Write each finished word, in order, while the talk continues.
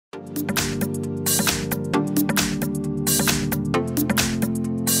Welcome,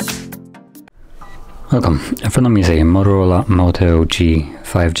 in front of me is a Motorola Moto G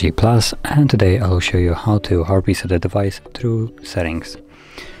 5G Plus, and today I'll show you how to hard reset the device through settings.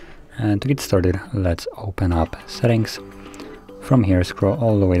 And to get started, let's open up settings. From here, scroll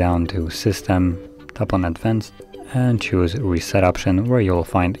all the way down to System, tap on Advanced, and choose Reset option, where you'll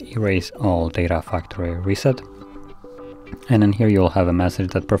find Erase All Data Factory Reset. And in here you'll have a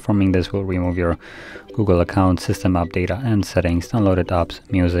message that performing this will remove your Google account, system app data and settings, downloaded apps,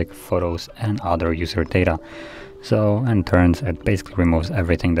 music, photos and other user data. So in turns it basically removes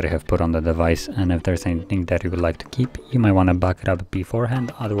everything that you have put on the device, and if there's anything that you would like to keep, you might want to back it up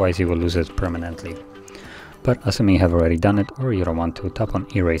beforehand, otherwise you will lose it permanently. But assuming you have already done it or you don't want to, tap on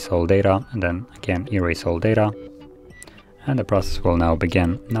Erase All Data and then again Erase All Data. And the process will now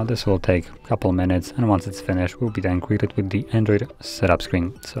begin. Now this will take a couple minutes, and once it's finished we'll be then greeted with the Android setup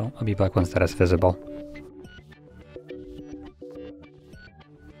screen. So I'll be back once that is visible.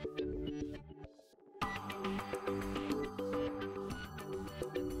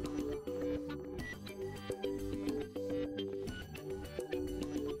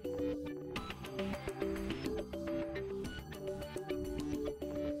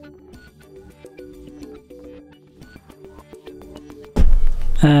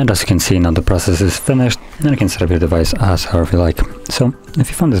 And as you can see, now the process is finished, and you can set up your device as however you like. So if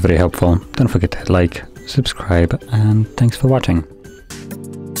you found this very helpful, don't forget to hit like, subscribe, and thanks for watching.